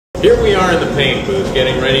Here we are in the paint booth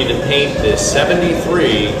getting ready to paint this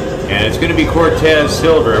 73, and it's going to be Cortez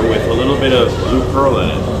silver with a little bit of blue pearl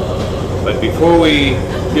in it. But before we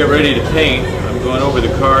get ready to paint, I'm going over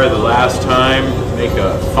the car the last time, make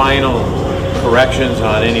a final corrections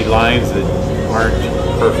on any lines that aren't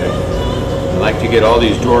perfect. I like to get all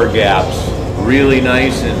these door gaps really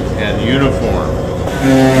nice and uniform.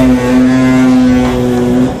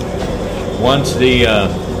 Once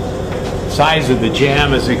the size of the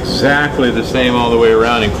jam is exactly the same all the way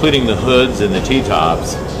around, including the hoods and the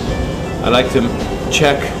T-tops, I like to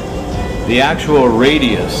check the actual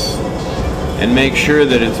radius and make sure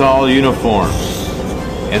that it's all uniform.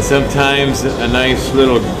 And sometimes a nice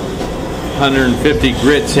little 150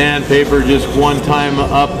 grit sandpaper just one time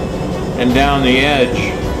up and down the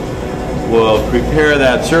edge will prepare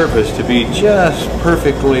that surface to be just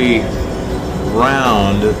perfectly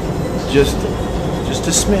round, just a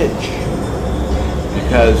smidge.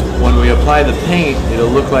 Because when we apply the paint, it'll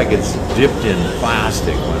look like it's dipped in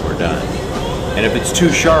plastic when we're done. And if it's too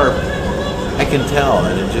sharp, I can tell,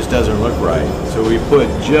 and it just doesn't look right. So we put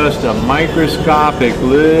just a microscopic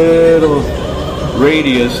little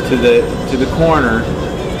radius to the corner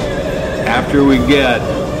after we get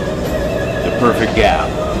the perfect gap.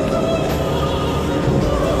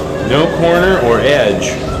 No corner or edge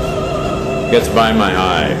gets by my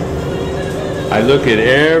eye. I look at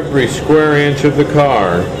every square inch of the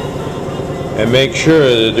car and make sure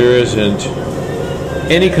that there isn't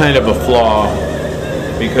any kind of a flaw,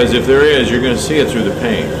 because if there is, you're going to see it through the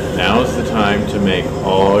paint. Now is the time to make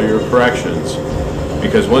all your corrections,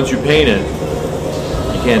 because once you paint it,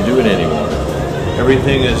 you can't do it anymore.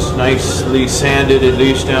 Everything is nicely sanded, at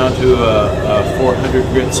least down to a 400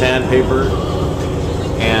 grit sandpaper,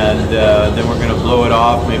 and then we're going to blow it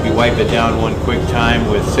off, maybe wipe it down one quick time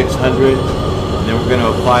with 600. And then we're going to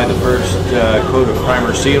apply the first coat of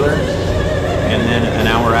primer sealer, and then an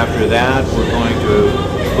hour after that we're going to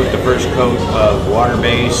put the first coat of water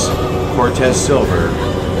base Cortez silver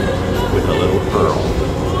with a little pearl.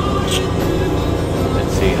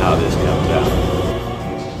 Let's see how this comes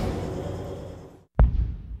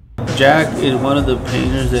out. Jack is one of the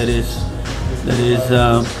painters that is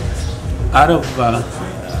out of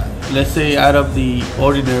let's say out of the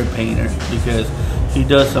ordinary painter, because he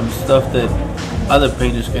does some stuff that other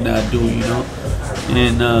painters cannot do, you know,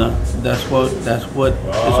 and that's what it's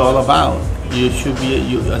all about. You should be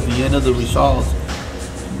at the end of the results.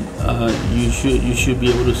 You should be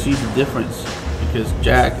able to see the difference, because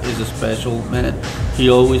Jack is a special man. He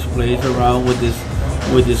always plays around with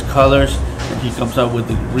his colors, and he comes out with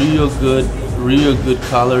the real good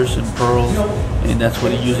colors and pearls, and that's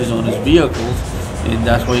what he uses on his vehicles, and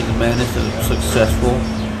that's why the man is a successful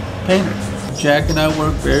painter. Jack and I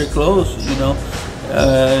work very close, you know.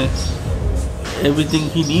 Everything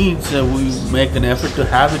he needs, we make an effort to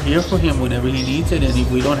have it here for him whenever he needs it, and if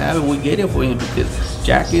we don't have it, we get it for him, because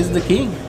Jack is the king.